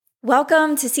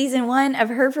Welcome to season 1 of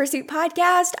Her Pursuit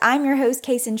podcast. I'm your host,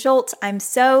 Kason Schultz. I'm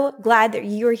so glad that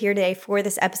you are here today for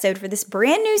this episode, for this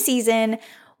brand new season.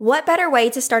 What better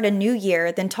way to start a new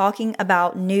year than talking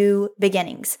about new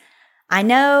beginnings? I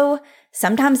know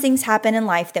sometimes things happen in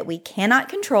life that we cannot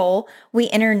control.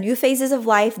 We enter new phases of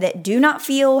life that do not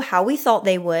feel how we thought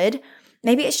they would.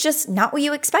 Maybe it's just not what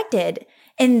you expected.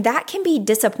 And that can be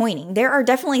disappointing. There are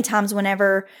definitely times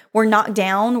whenever we're knocked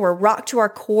down, we're rocked to our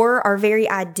core, our very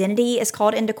identity is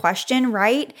called into question,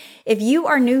 right? If you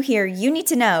are new here, you need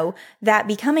to know that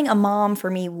becoming a mom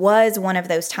for me was one of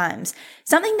those times.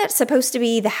 Something that's supposed to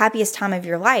be the happiest time of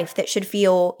your life that should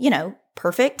feel,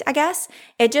 perfect, I guess.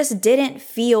 It just didn't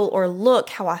feel or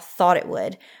look how I thought it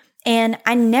would. And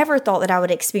I never thought that I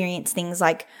would experience things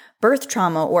like birth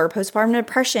trauma or postpartum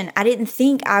depression. I didn't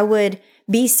think I would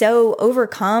be so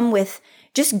overcome with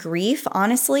just grief,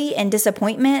 honestly, and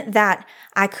disappointment that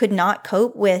I could not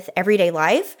cope with everyday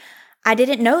life. I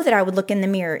didn't know that I would look in the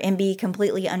mirror and be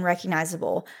completely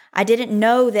unrecognizable. I didn't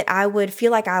know that I would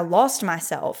feel like I lost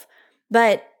myself.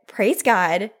 But praise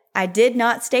God, I did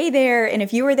not stay there. And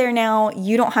if you are there now,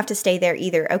 you don't have to stay there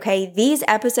either, okay? These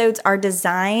episodes are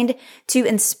designed to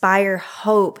inspire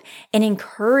hope and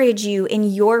encourage you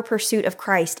in your pursuit of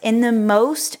Christ in the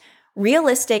most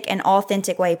realistic and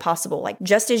authentic way possible, like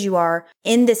just as you are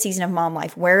in this season of mom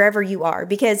life, wherever you are,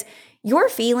 because your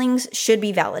feelings should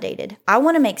be validated. I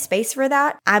want to make space for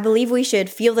that. I believe we should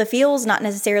feel the feels, not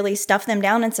necessarily stuff them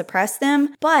down and suppress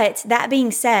them. But that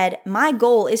being said, my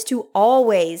goal is to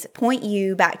always point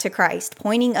you back to Christ,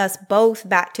 pointing us both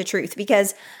back to truth,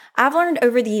 because I've learned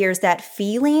over the years that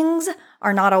feelings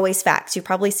are not always facts. You've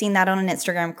probably seen that on an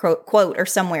Instagram quote or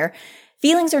somewhere.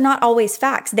 Feelings are not always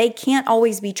facts. They can't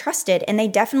always be trusted, and they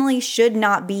definitely should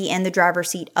not be in the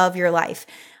driver's seat of your life.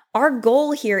 Our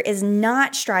goal here is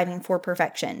not striving for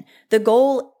perfection. The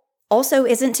goal also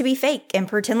isn't to be fake and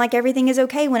pretend like everything is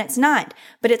okay when it's not,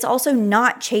 but it's also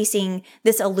not chasing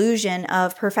this illusion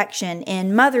of perfection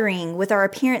in mothering, with our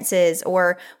appearances,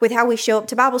 or with how we show up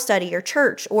to Bible study or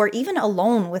church, or even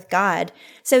alone with God.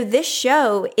 So this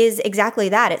show is exactly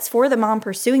that. It's for the mom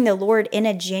pursuing the Lord in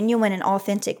a genuine and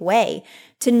authentic way,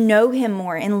 to know Him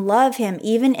more and love Him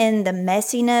even in the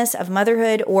messiness of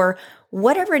motherhood or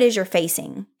whatever it is you're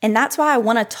facing. And that's why I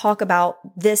want to talk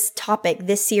about this topic,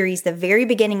 this series, the very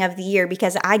beginning of the year,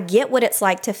 because I get what it's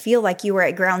like to feel like you are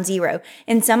at ground zero.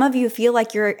 And some of you feel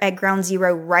like you're at ground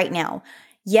zero right now.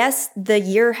 Yes, the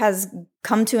year has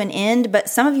come to an end, but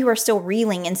some of you are still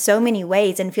reeling in so many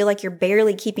ways and feel like you're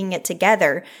barely keeping it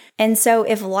together. And so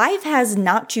if life has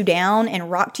knocked you down and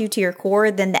rocked you to your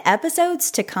core, then the episodes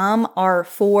to come are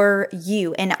for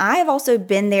you. And I have also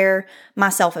been there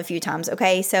myself a few times,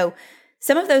 okay? So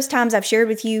some of those times I've shared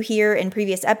with you here in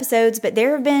previous episodes, but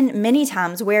there have been many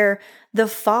times where the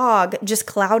fog just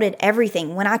clouded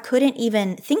everything, when I couldn't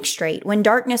even think straight, when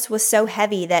darkness was so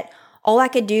heavy that all I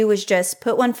could do was just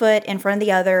put one foot in front of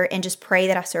the other and just pray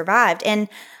that I survived. And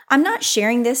I'm not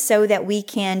sharing this so that we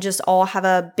can just all have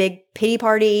a big pity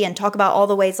party and talk about all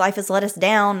the ways life has let us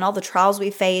down and all the trials we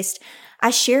faced.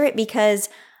 I share it because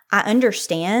I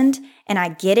understand and I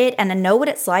get it, and I know what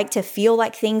it's like to feel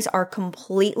like things are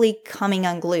completely coming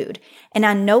unglued. And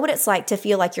I know what it's like to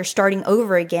feel like you're starting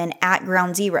over again at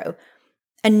ground zero,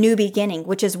 a new beginning,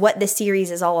 which is what this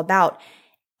series is all about.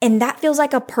 And that feels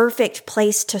like a perfect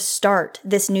place to start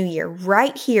this new year,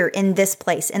 right here in this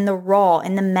place, in the raw,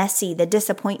 in the messy, the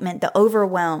disappointment, the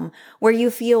overwhelm, where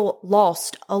you feel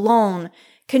lost, alone,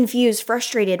 confused,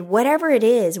 frustrated, whatever it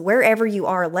is, wherever you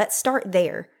are. Let's start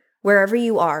there. Wherever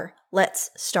you are,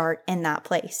 let's start in that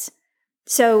place.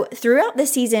 So throughout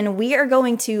this season, we are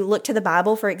going to look to the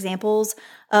Bible for examples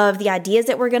of the ideas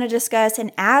that we're going to discuss.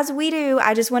 And as we do,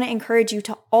 I just want to encourage you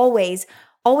to always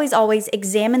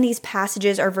examine these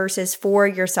passages or verses for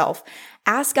yourself.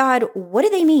 Ask God, what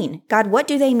do they mean? God, what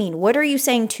do they mean? What are you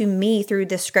saying to me through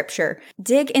this scripture?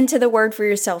 Dig into the word for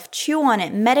yourself, chew on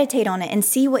it, meditate on it, and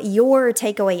see what your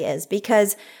takeaway is.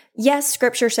 Because yes,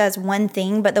 scripture says one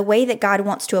thing, but the way that God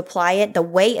wants to apply it, the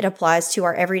way it applies to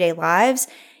our everyday lives,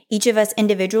 each of us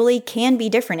individually can be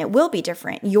different. It will be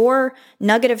different. Your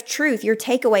nugget of truth, your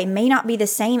takeaway may not be the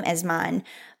same as mine.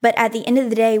 But at the end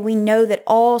of the day, we know that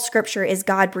all scripture is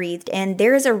God-breathed, and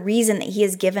there is a reason that He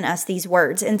has given us these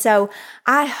words. And so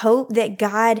I hope that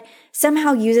God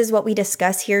somehow uses what we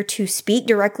discuss here to speak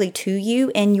directly to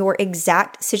you in your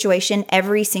exact situation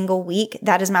every single week.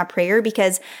 That is my prayer,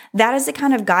 because that is the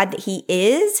kind of God that He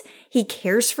is. He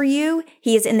cares for you.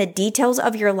 He is in the details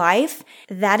of your life.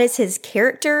 That is His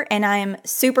character, and I am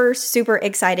super, super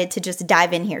excited to just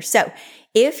dive in here. So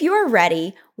if you are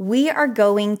ready, we are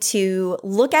going to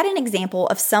look at an example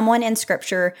of someone in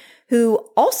scripture who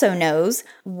also knows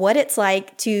what it's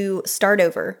like to start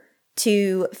over,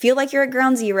 to feel like you're at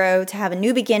ground zero, to have a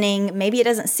new beginning. Maybe it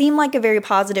doesn't seem like a very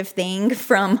positive thing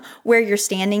from where you're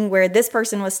standing, where this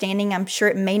person was standing. I'm sure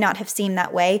it may not have seemed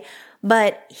that way,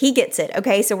 but he gets it.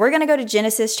 Okay, so we're going to go to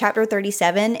Genesis chapter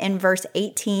 37 and verse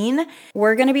 18.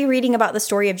 We're going to be reading about the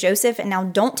story of Joseph. And now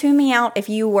don't tune me out if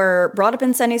you were brought up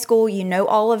in Sunday school, you know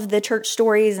all of the church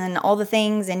stories and all the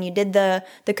things, and you did the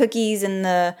cookies and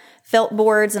the felt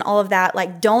boards and all of that.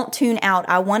 Like, don't tune out.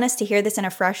 I want us to hear this in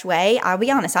a fresh way. I'll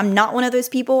be honest, I'm not one of those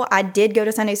people. I did go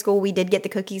to Sunday school. We did get the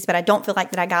cookies, but I don't feel like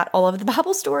that I got all of the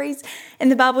Bible stories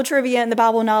and the Bible trivia and the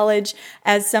Bible knowledge,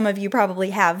 as some of you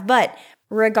probably have. But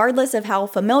regardless of how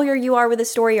familiar you are with the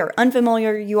story or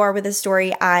unfamiliar you are with the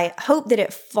story, I hope that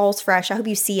it falls fresh. I hope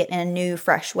you see it in a new,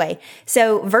 fresh way.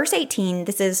 So verse 18,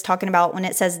 this is talking about when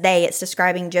it says they, it's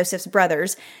describing Joseph's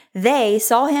brothers. They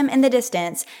saw him in the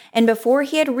distance, and before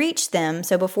he had reached them,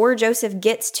 so before Joseph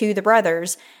gets to the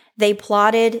brothers, they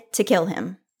plotted to kill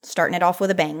him. Starting it off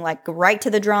with a bang, like right to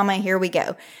the drama, here we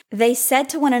go. They said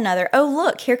to one another, "Oh,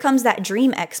 look, here comes that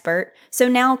dream expert. So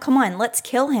now, come on, let's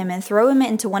kill him and throw him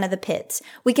into one of the pits.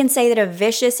 We can say that a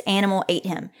vicious animal ate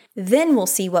him. Then we'll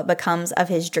see what becomes of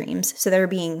his dreams." So they're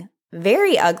being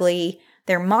very ugly.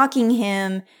 They're mocking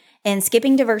him. And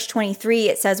skipping to verse 23,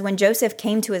 it says, when Joseph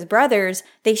came to his brothers,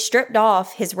 they stripped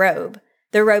off his robe,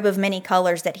 the robe of many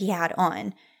colors that he had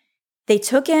on. They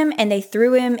took him and they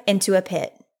threw him into a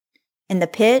pit. And the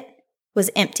pit was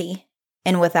empty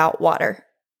and without water.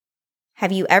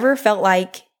 Have you ever felt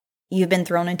like you've been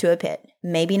thrown into a pit?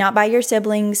 Maybe not by your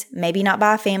siblings, maybe not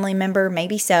by a family member,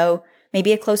 maybe so,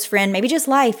 maybe a close friend, maybe just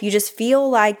life. You just feel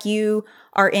like you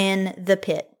are in the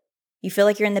pit. You feel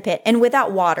like you're in the pit and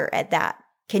without water at that.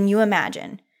 Can you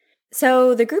imagine?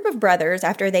 So the group of brothers,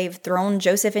 after they've thrown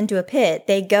Joseph into a pit,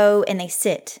 they go and they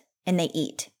sit and they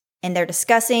eat. And they're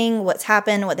discussing what's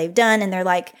happened, what they've done. And they're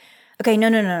like, okay,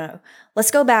 no. Let's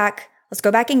go back. Let's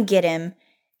go back and get him.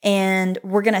 And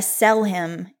we're going to sell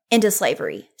him into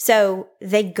slavery. So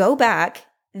they go back,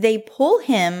 they pull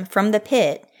him from the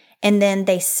pit, and then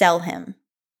they sell him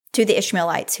to the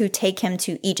Ishmaelites who take him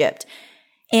to Egypt.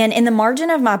 And in the margin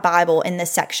of my Bible, in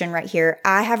this section right here,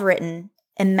 I have written,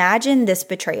 imagine this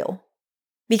betrayal.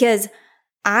 Because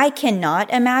I cannot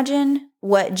imagine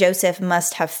what Joseph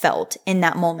must have felt in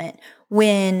that moment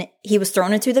when he was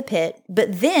thrown into the pit,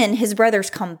 but then his brothers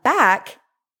come back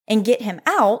and get him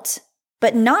out,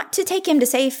 but not to take him to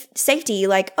safety,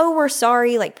 like, oh, we're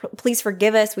sorry, like, please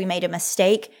forgive us, we made a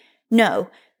mistake. No,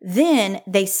 then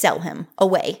they sell him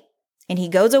away. And he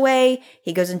goes away,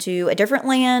 he goes into a different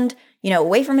land,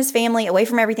 away from his family, away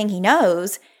from everything he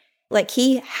knows. Like,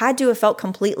 he had to have felt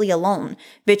completely alone,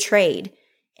 betrayed.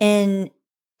 And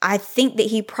I think that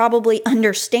he probably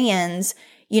understands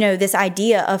this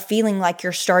idea of feeling like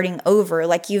you're starting over,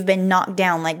 like you've been knocked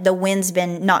down, like the wind's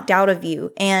been knocked out of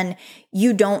you and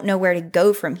you don't know where to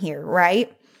go from here,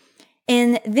 right?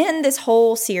 And then this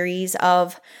whole series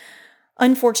of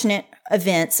unfortunate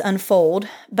events unfold.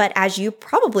 But as you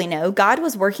probably know, God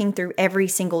was working through every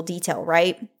single detail,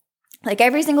 right? Like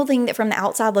every single thing that from the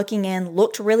outside looking in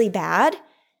looked really bad,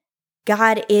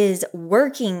 God is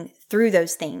working through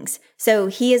those things. So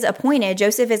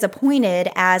Joseph is appointed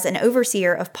as an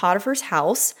overseer of Potiphar's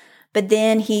house, but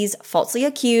then he's falsely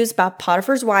accused by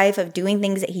Potiphar's wife of doing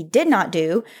things that he did not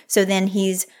do. So then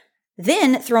he's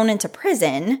thrown into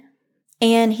prison,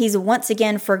 and he's once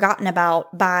again forgotten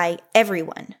about by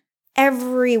everyone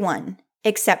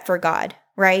except for God,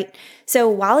 right? So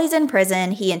while he's in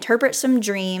prison, he interprets some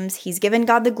dreams. He's given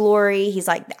God the glory. He's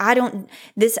like, I'm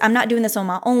not doing this on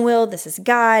my own will. This is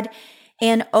God.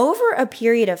 And over a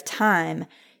period of time,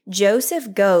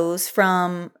 Joseph goes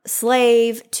from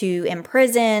slave to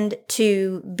imprisoned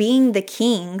to being the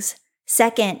king's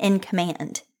second in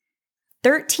command.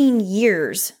 13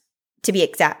 years, to be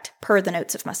exact, per the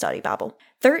notes of my study Bible.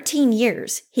 13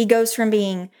 years. He goes from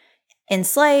being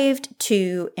enslaved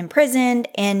to imprisoned,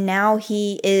 and now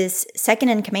he is second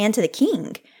in command to the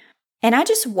king. And I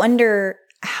just wonder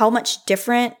how much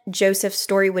different Joseph's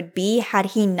story would be had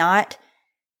he not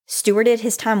stewarded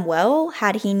his time well,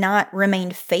 had he not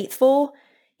remained faithful,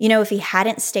 if he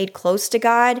hadn't stayed close to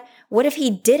God. What if he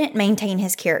didn't maintain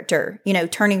his character,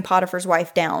 turning Potiphar's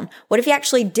wife down? What if he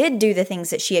actually did do the things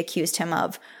that she accused him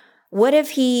of? What if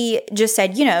he just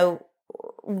said,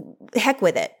 heck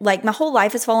with it. Like, my whole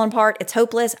life has fallen apart. It's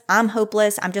hopeless. I'm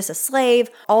hopeless. I'm just a slave.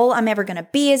 All I'm ever going to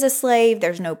be is a slave.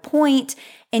 There's no point.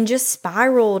 And just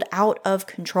spiraled out of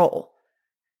control.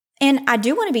 And I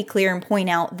do want to be clear and point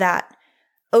out that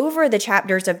over the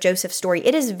chapters of Joseph's story,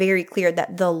 it is very clear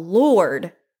that the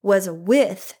Lord was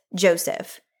with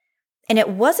Joseph. And it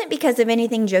wasn't because of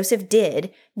anything Joseph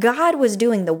did. God was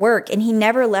doing the work and he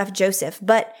never left Joseph.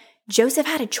 But Joseph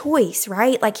had a choice,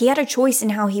 right? Like he had a choice in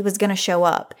how he was going to show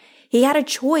up. He had a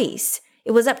choice.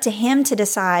 It was up to him to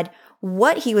decide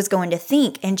what he was going to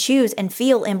think and choose and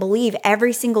feel and believe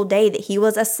every single day that he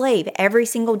was a slave, every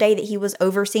single day that he was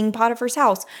overseeing Potiphar's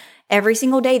house, every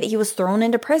single day that he was thrown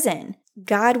into prison.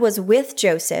 God was with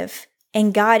Joseph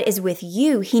and God is with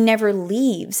you. He never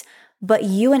leaves, but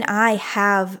you and I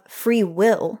have free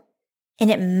will, and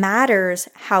it matters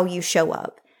how you show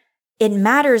up. It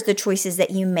matters the choices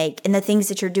that you make and the things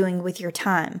that you're doing with your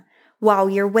time while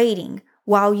you're waiting,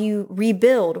 while you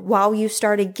rebuild, while you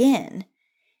start again.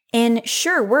 And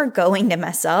sure, we're going to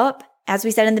mess up. As we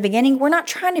said in the beginning, we're not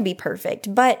trying to be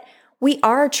perfect, but we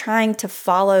are trying to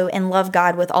follow and love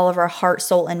God with all of our heart,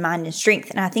 soul, and mind and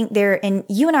strength. And I think and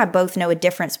you and I both know a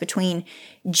difference between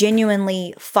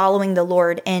genuinely following the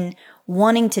Lord and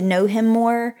wanting to know him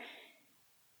more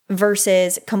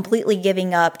versus completely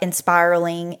giving up and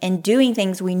spiraling and doing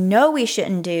things we know we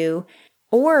shouldn't do,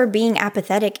 or being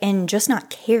apathetic and just not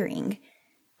caring.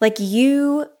 Like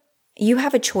you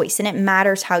have a choice, and it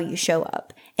matters how you show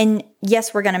up. And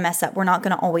yes, we're going to mess up. We're not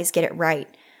going to always get it right.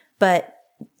 But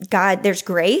God, there's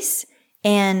grace,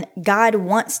 and God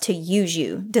wants to use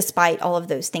you despite all of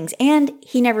those things. And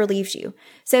he never leaves you.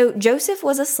 So Joseph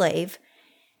was a slave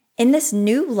in this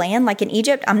new land, like in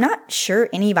Egypt. I'm not sure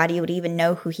anybody would even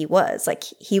know who he was. Like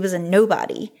he was a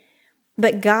nobody.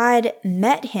 But God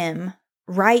met him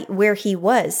right where he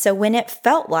was. So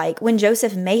when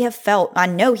Joseph may have felt, I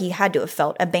know he had to have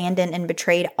felt abandoned and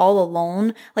betrayed all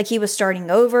alone, like he was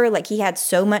starting over, like he had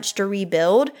so much to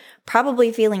rebuild,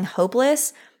 probably feeling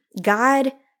hopeless,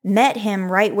 God met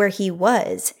him right where he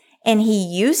was. And he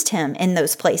used him in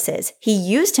those places. He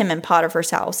used him in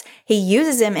Potiphar's house. He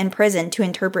uses him in prison to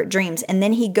interpret dreams. And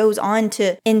then he goes on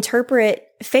to interpret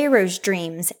Pharaoh's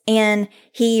dreams, and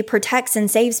he protects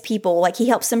and saves people. Like he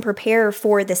helps them prepare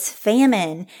for this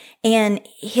famine. And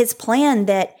his plan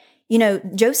that,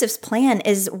 Joseph's plan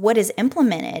is what is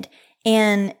implemented,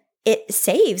 and it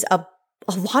saves a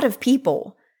lot of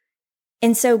people.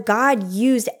 And so God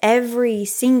used every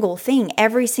single thing,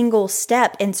 every single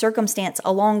step and circumstance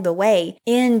along the way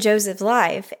in Joseph's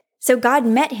life. So God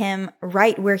met him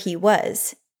right where he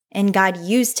was, and God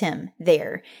used him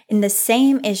there. And the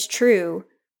same is true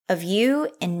of you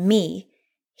and me.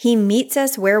 He meets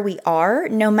us where we are,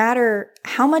 no matter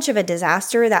how much of a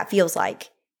disaster that feels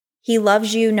like. He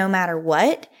loves you no matter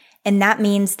what. And that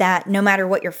means that no matter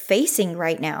what you're facing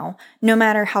right now, no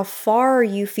matter how far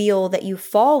you feel that you've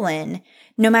fallen,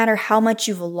 no matter how much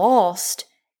you've lost,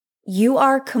 you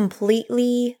are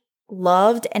completely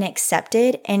loved and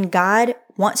accepted. And God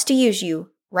wants to use you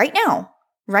right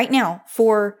now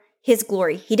for his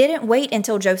glory. He didn't wait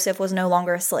until Joseph was no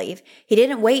longer a slave. He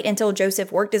didn't wait until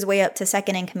Joseph worked his way up to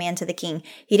second in command to the king.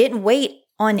 He didn't wait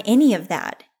on any of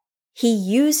that. He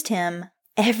used him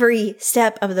every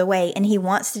step of the way, and he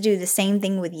wants to do the same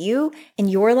thing with you in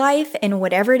your life and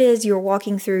whatever it is you're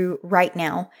walking through right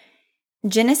now.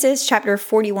 Genesis chapter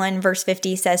 41 verse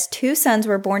 50 says, 2 sons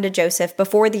were born to Joseph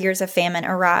before the years of famine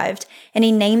arrived, and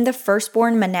he named the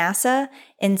firstborn Manasseh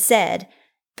and said,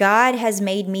 God has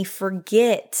made me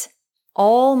forget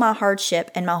all my hardship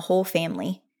and my whole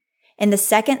family. And the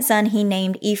second son he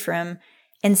named Ephraim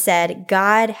and said,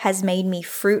 God has made me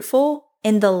fruitful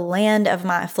in the land of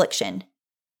my affliction.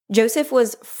 Joseph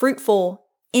was fruitful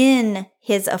in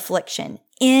his affliction,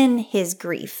 in his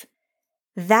grief.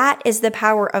 That is the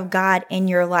power of God in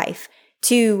your life,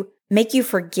 to make you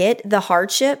forget the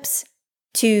hardships,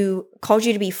 to cause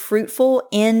you to be fruitful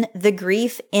in the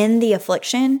grief, in the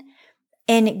affliction.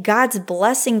 And God's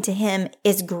blessing to him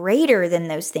is greater than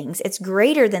those things. It's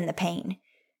greater than the pain.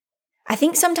 I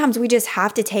think sometimes we just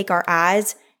have to take our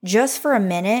eyes just for a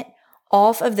minute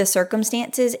off of the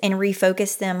circumstances and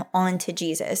refocus them onto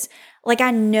Jesus. Like,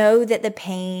 I know that the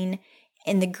pain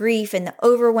and the grief and the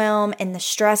overwhelm and the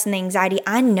stress and the anxiety,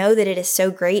 I know that it is so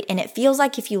great. And it feels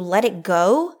like if you let it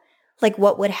go, like,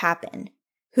 what would happen?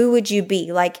 Who would you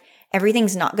be? Like,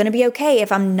 everything's not going to be okay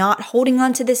if I'm not holding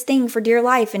on to this thing for dear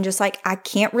life and just like, I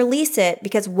can't release it,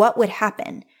 because what would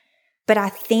happen? But I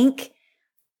think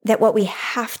that what we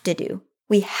have to do,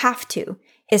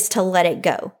 is to let it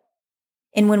go.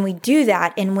 And when we do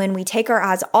that, and when we take our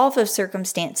eyes off of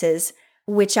circumstances,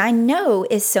 which I know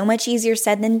is so much easier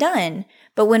said than done,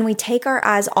 but when we take our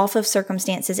eyes off of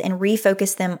circumstances and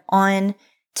refocus them on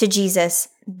to Jesus,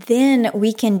 then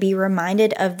we can be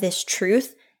reminded of this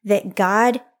truth that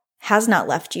God has not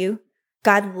left you.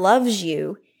 God loves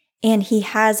you, and he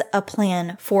has a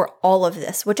plan for all of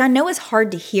this, which I know is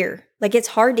hard to hear. Like, it's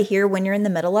hard to hear when you're in the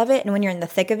middle of it and when you're in the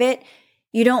thick of it.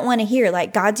 You don't want to hear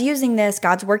like, God's using this,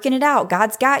 God's working it out,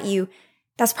 God's got you.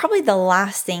 That's probably the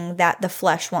last thing that the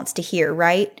flesh wants to hear,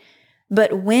 right?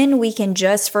 But when we can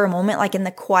just for a moment, like in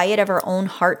the quiet of our own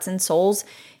hearts and souls,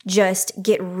 just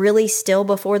get really still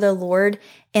before the Lord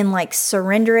and like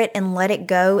surrender it and let it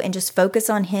go and just focus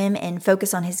on Him and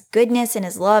focus on His goodness and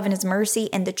His love and His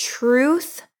mercy and the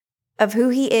truth of who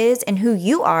He is and who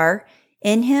you are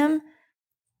in Him,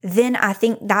 then I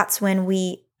think that's when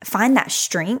we find that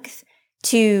strength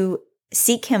to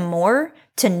seek Him more,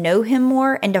 to know Him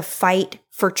more, and to fight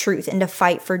for truth and to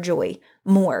fight for joy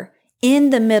more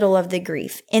in the middle of the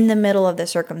grief, in the middle of the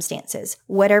circumstances,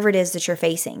 whatever it is that you're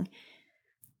facing.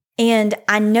 And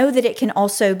I know that it can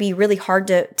also be really hard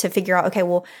to figure out, okay,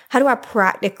 well, how do I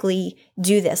practically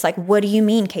do this? Like, what do you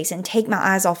mean, Kaysen? Take my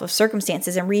eyes off of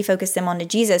circumstances and refocus them onto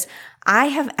Jesus. I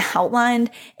have outlined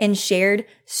and shared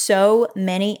so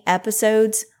many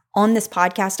episodes on this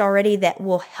podcast already that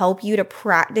will help you to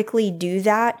practically do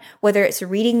that, whether it's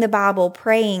reading the Bible,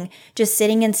 praying, just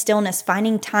sitting in stillness,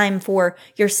 finding time for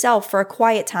yourself for a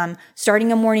quiet time, starting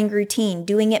a morning routine,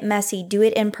 doing it messy, do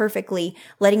it imperfectly,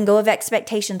 letting go of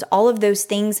expectations, all of those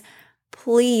things.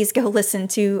 Please go listen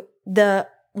to the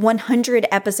 100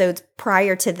 episodes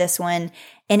prior to this one,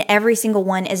 and every single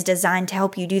one is designed to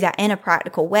help you do that in a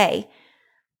practical way.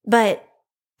 But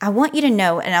I want you to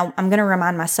know, and I'm going to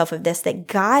remind myself of this, that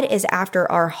God is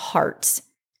after our hearts,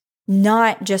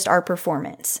 not just our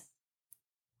performance.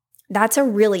 That's a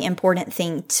really important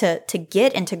thing to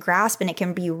get and to grasp, and it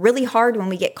can be really hard when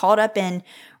we get caught up in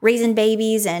raising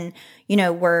babies and,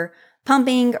 we're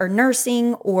pumping or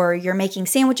nursing, or you're making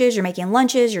sandwiches, you're making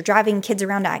lunches, you're driving kids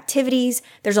around to activities.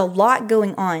 There's a lot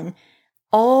going on.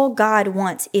 All God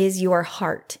wants is your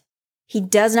heart. He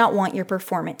does not want your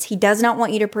performance. He does not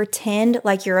want you to pretend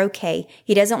like you're okay.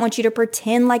 He doesn't want you to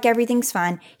pretend like everything's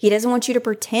fine. He doesn't want you to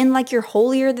pretend like you're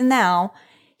holier than thou.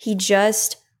 He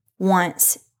just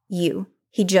wants you.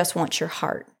 He just wants your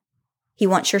heart. He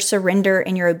wants your surrender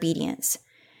and your obedience.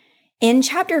 In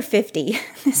chapter 50,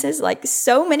 this is like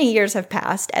so many years have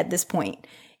passed at this point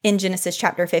in Genesis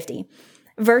chapter 50.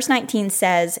 Verse 19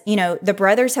 says, the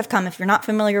brothers have come. If you're not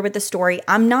familiar with the story,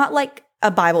 I'm not like a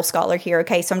Bible scholar here,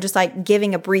 okay? So I'm just like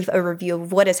giving a brief overview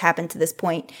of what has happened to this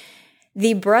point.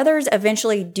 The brothers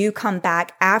eventually do come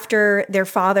back after their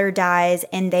father dies,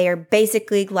 and they are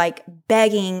basically like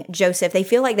begging Joseph. They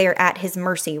feel like they are at his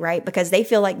mercy, right? Because they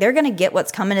feel like they're going to get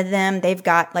what's coming to them.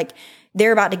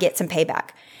 They're about to get some payback.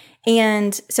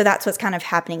 And so that's what's kind of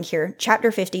happening here.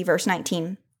 Chapter 50, verse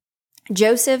 19.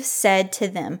 Joseph said to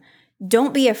them,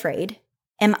 "Don't be afraid.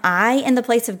 Am I in the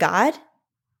place of God?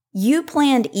 You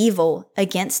planned evil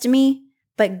against me,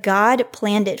 but God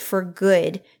planned it for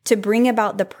good to bring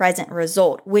about the present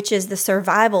result, which is the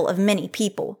survival of many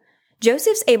people."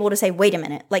 Joseph's able to say, wait a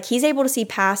minute, like he's able to see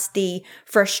past the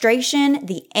frustration,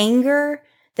 the anger,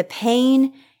 the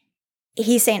pain.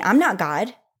 He's saying, I'm not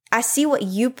God. I see what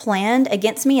you planned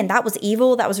against me, and that was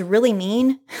evil. That was really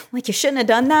mean. Like you shouldn't have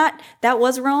done that. That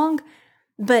was wrong.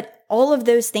 But all of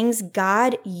those things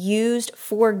God used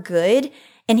for good,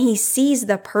 and He sees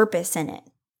the purpose in it,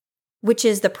 which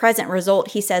is the present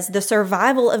result. He says the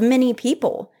survival of many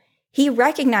people. He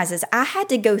recognizes I had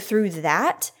to go through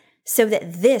that so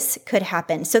that this could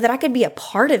happen, so that I could be a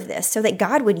part of this, so that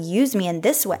God would use me in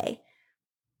this way.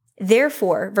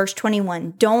 Therefore, verse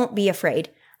 21, don't be afraid.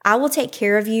 I will take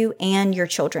care of you and your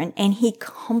children. And He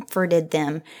comforted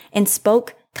them and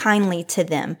spoke kindly to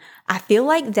them. I feel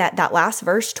like that last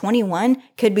verse 21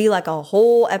 could be like a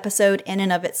whole episode in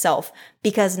and of itself,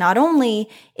 because not only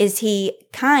is He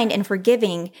kind and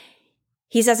forgiving,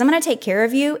 He says, I'm going to take care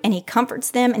of you, and He comforts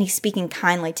them, and He's speaking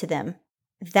kindly to them.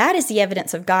 That is the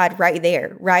evidence of God right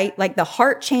there, right? Like the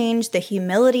heart change, the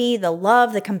humility, the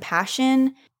love, the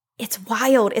compassion. It's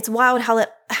wild. It's wild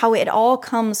how it all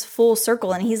comes full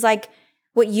circle. And He's like,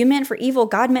 what you meant for evil,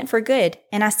 God meant for good.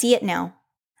 And I see it now.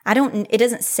 It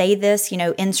doesn't say this,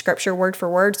 in scripture word for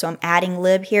word. So I'm adding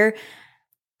lib here.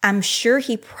 I'm sure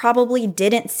He probably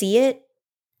didn't see it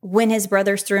when His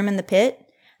brothers threw Him in the pit.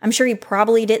 I'm sure He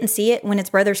probably didn't see it when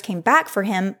His brothers came back for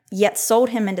Him, yet sold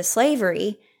Him into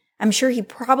slavery. I'm sure He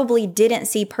probably didn't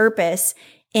see purpose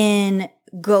in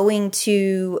going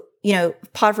to,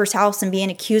 Potiphar's house and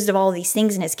being accused of all these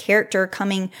things, and his character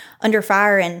coming under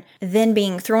fire and then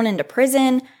being thrown into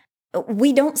prison.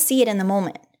 We don't see it in the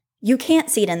moment. You can't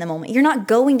see it in the moment. You're not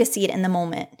going to see it in the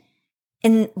moment.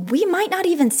 And we might not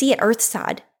even see it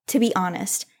earthside, to be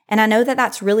honest. And I know that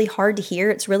that's really hard to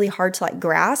hear. It's really hard to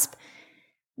grasp,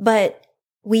 but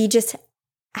we just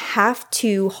have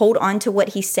to hold on to what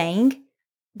He's saying,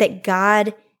 that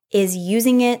God is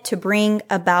using it to bring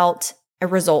about a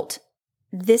result.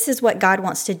 This is what God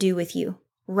wants to do with you.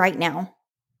 right now.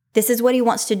 This is what he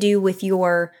wants to do with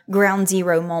your ground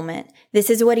zero moment. This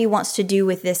is what he wants to do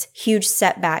with this huge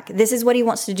setback. This is what he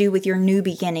wants to do with your new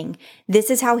beginning. This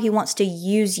is how he wants to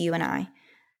use you and I.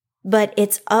 But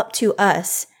it's up to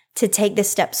us to take the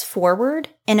steps forward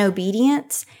in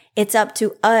obedience. It's up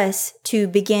to us to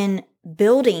begin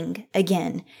building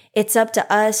again. It's up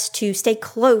to us to stay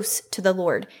close to the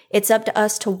Lord. It's up to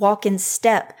us to walk in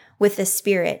step with the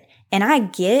Spirit. And I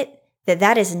get that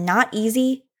that is not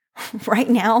easy right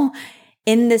now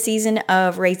in the season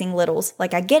of raising littles.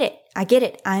 Like, I get it. I get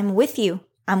it. I'm with you.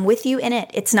 I'm with you in it.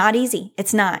 It's not easy.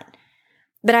 It's not.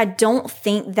 But I don't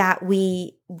think that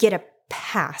we get a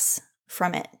pass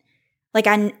from it. Like,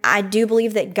 I do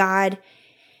believe that God,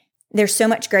 there's so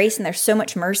much grace and there's so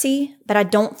much mercy, but I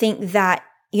don't think that,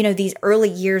 these early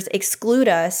years exclude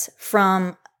us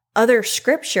from other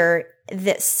scripture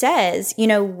that says,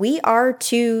 we are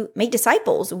to make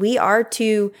disciples. We are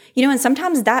to, and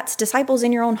sometimes that's disciples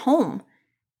in your own home.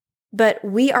 But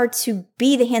we are to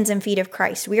be the hands and feet of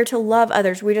Christ. We are to love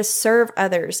others. We're to serve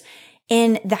others.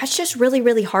 And that's just really,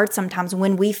 really hard sometimes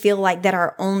when we feel like that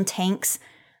our own tanks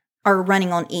are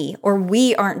running on E or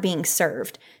we aren't being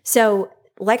served. So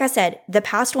like I said, the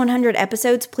past 100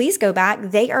 episodes, please go back.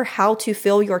 They are how to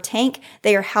fill your tank.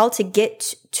 They are how to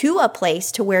get to a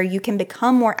place to where you can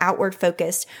become more outward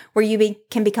focused, where you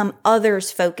can become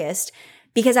others focused.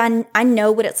 Because I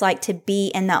know what it's like to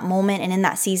be in that moment and in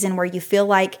that season where you feel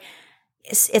like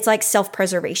it's like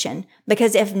self-preservation.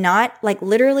 Because if not, like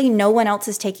literally no one else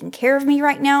is taking care of me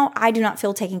right now. I do not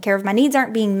feel taken care of. My needs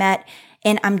aren't being met.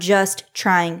 And I'm just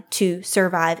trying to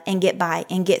survive and get by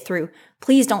and get through.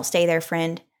 Please don't stay there,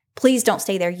 friend. Please don't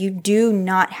stay there. You do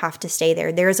not have to stay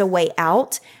there. There is a way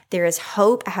out. There is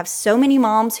hope. I have so many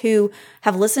moms who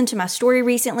have listened to my story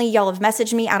recently. Y'all have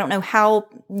messaged me. I don't know how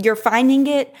you're finding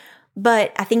it,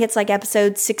 but I think it's like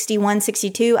episode 61,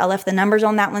 62. I left the numbers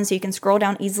on that one so you can scroll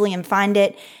down easily and find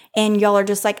it. And y'all are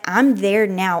just like, I'm there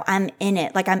now. I'm in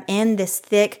it. Like, I'm in this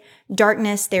thick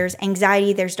darkness. There's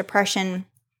anxiety. There's depression.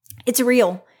 It's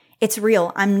real. It's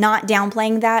real. I'm not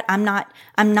downplaying that. I'm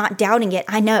not doubting it.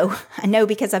 I know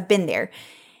because I've been there.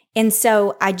 And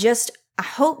so I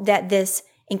hope that this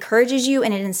encourages you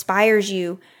and it inspires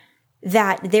you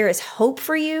that there is hope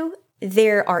for you.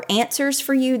 There are answers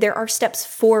for you. There are steps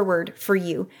forward for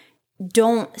you.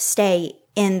 Don't stay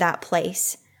in that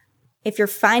place. If you're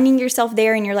finding yourself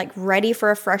there and you're like ready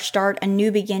for a fresh start, a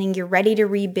new beginning, you're ready to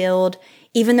rebuild,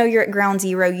 even though you're at ground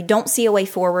zero, you don't see a way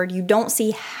forward, you don't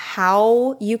see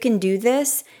how you can do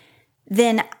this,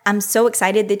 then I'm so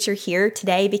excited that you're here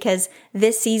today because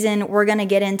this season we're going to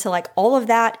get into like all of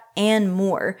that and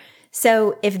more.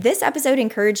 So if this episode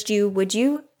encouraged you, would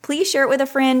you please share it with a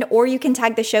friend, or you can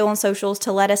tag the show on socials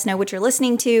to let us know what you're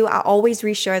listening to. I always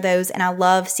reshare those and I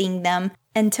love seeing them.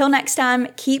 Until next time,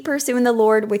 keep pursuing the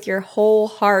Lord with your whole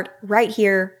heart right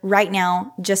here, right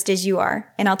now, just as you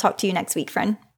are. And I'll talk to you next week, friend.